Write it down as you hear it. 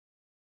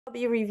I'll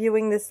be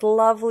reviewing this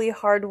lovely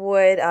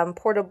hardwood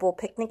portable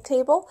picnic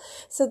table.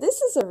 So this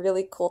is a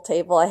really cool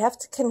table. I have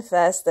to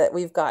confess that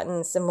we've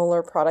gotten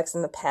similar products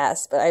in the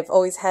past, but I've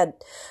always had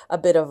a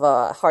bit of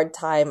a hard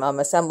time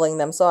assembling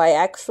them. So I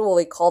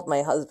actually called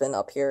my husband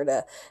up here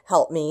to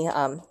help me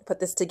put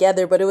this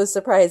together, but it was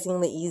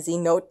surprisingly easy.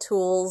 No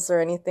tools or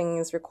anything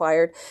is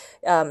required.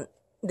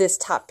 This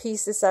top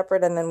piece is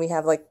separate, and then we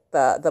have like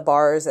the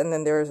bars, and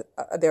then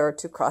there are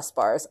two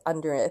crossbars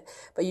under it,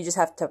 but you just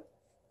have to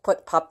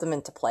pop them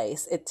into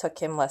place. It took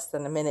him less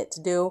than a minute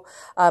to do.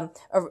 And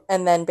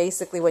then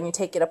basically when you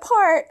take it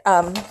apart,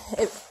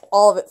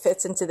 all of it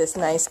fits into this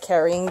nice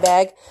carrying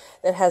bag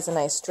that has a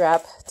nice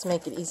strap to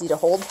make it easy to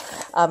hold.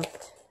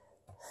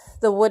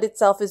 The wood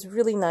itself is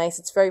really nice.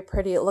 It's very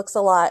pretty. It looks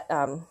a lot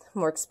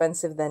more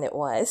expensive than it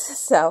was.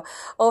 So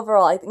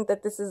overall, I think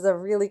that this is a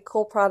really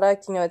cool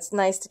product. You know, it's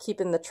nice to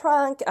keep in the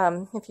trunk.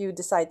 If you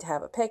decide to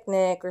have a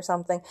picnic or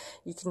something,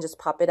 you can just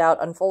pop it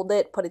out, unfold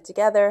it, put it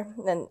together,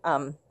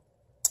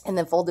 and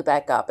then fold it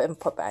back up and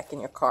put back in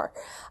your car.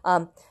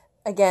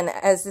 Again,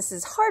 as this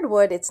is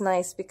hardwood, it's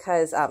nice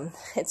because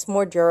it's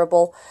more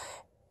durable.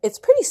 It's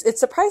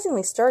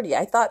surprisingly sturdy.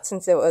 I thought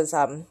since it was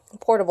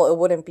portable, it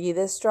wouldn't be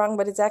this strong,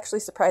 but it's actually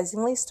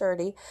surprisingly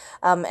sturdy.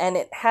 And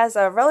it has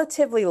a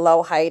relatively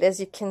low height, as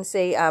you can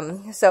see.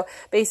 So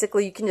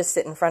basically, you can just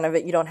sit in front of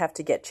it. You don't have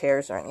to get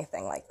chairs or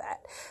anything like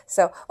that.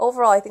 So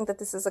overall, I think that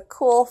this is a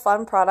cool,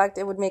 fun product.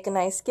 It would make a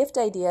nice gift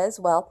idea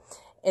as well.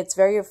 It's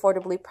very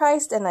affordably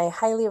priced, and I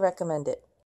highly recommend it.